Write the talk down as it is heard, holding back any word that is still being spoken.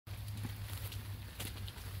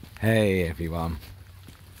Hey everyone,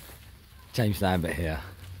 James Lambert here.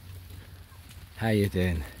 How you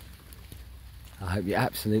doing? I hope you're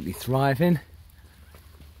absolutely thriving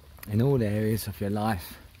in all areas of your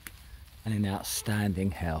life and in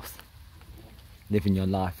outstanding health. Living your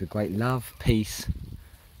life with great love, peace,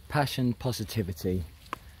 passion, positivity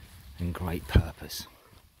and great purpose.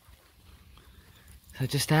 So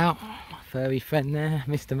just out, my furry friend there,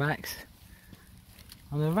 Mr. Max,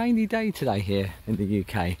 on a rainy day today here in the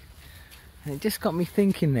UK. And it just got me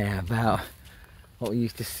thinking there about what we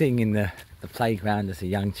used to sing in the playground as a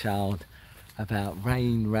young child about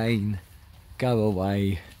rain, rain, go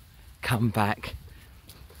away, come back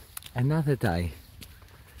another day.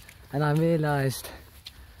 And I realised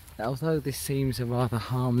that although this seems a rather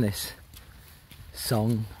harmless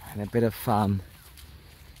song and a bit of fun,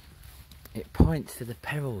 it points to the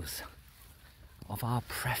perils of our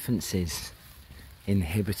preferences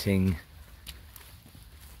inhibiting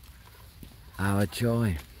our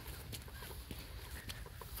joy.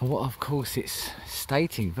 For what of course it's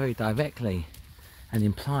stating very directly and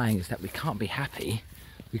implying is that we can't be happy,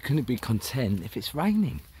 we couldn't be content if it's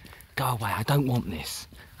raining. Go away, I don't want this,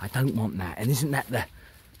 I don't want that. And isn't that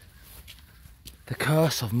the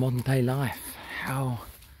curse of modern day life? How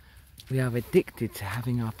we are addicted to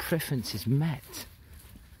having our preferences met.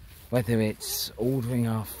 Whether it's ordering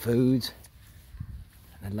our food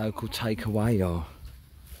at a local takeaway or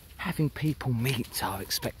having people meet our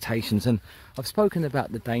expectations. And I've spoken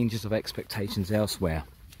about the dangers of expectations elsewhere,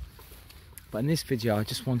 but in this video I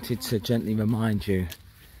just wanted to gently remind you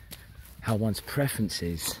how one's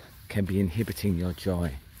preferences can be inhibiting your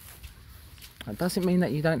joy. That doesn't mean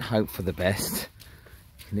that you don't hope for the best.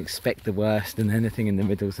 You can expect the worst and anything in the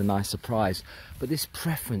middle is a nice surprise. But this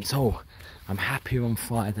preference, oh, I'm happier on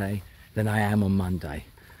Friday than I am on Monday.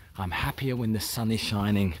 I'm happier when the sun is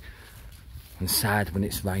shining and sad when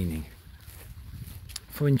it's raining.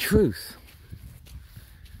 For in truth,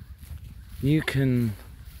 you can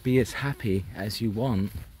be as happy as you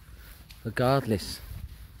want regardless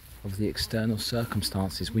of the external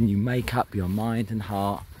circumstances when you make up your mind and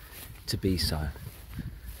heart to be so.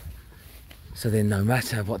 So then no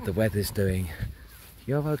matter what the weather's doing,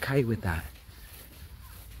 you're okay with that.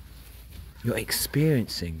 You're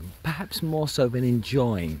experiencing, perhaps more so than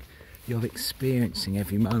enjoying, you're experiencing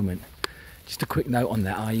every moment. Just a quick note on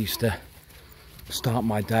that, I used to start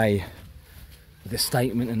my day with a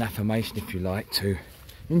statement and affirmation, if you like, to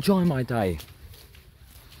enjoy my day.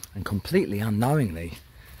 And completely unknowingly,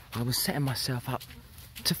 I was setting myself up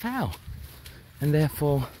to fail and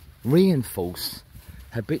therefore reinforce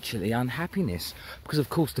habitually unhappiness. Because of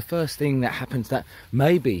course the first thing that happens that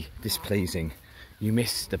may be displeasing, you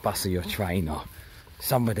miss the bus or your train, or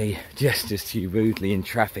somebody gestures to you rudely in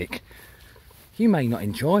traffic, you may not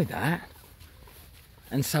enjoy that.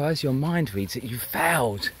 And so as your mind reads it, you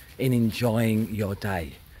failed in enjoying your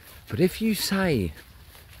day. But if you say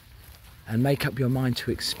and make up your mind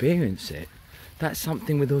to experience it, that's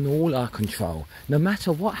something within all our control. No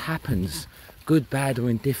matter what happens, good, bad or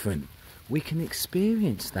indifferent, we can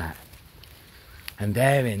experience that. And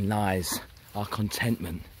therein lies our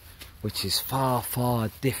contentment, which is far, far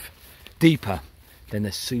deeper than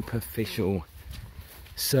the superficial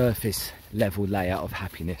surface level layer of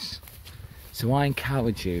happiness. So I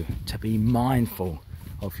encourage you to be mindful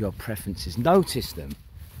of your preferences. Notice them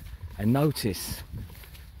and notice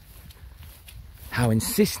how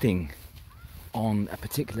insisting on a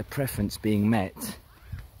particular preference being met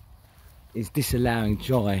is disallowing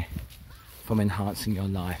joy from enhancing your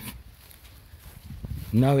life.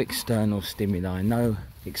 No external stimuli, no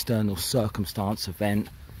external circumstance, event,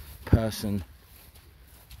 person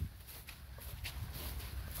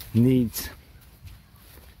needs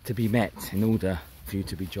to be met in order for you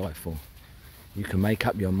to be joyful. You can make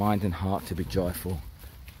up your mind and heart to be joyful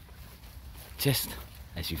just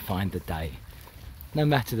as you find the day, no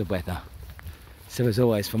matter the weather. So as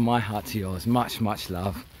always, from my heart to yours, much, much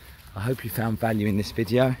love. I hope you found value in this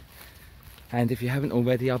video, and if you haven't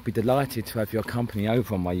already, I'll be delighted to have your company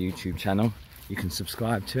over on my YouTube channel. You can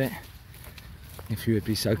subscribe to it if you would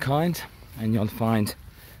be so kind, and you'll find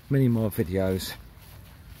many more videos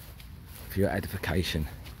for your edification.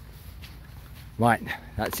 Right,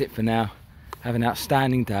 that's it for now. Have an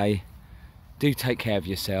outstanding day. Do take care of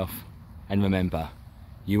yourself, and remember,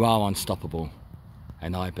 you are unstoppable,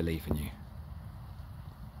 and I believe in you.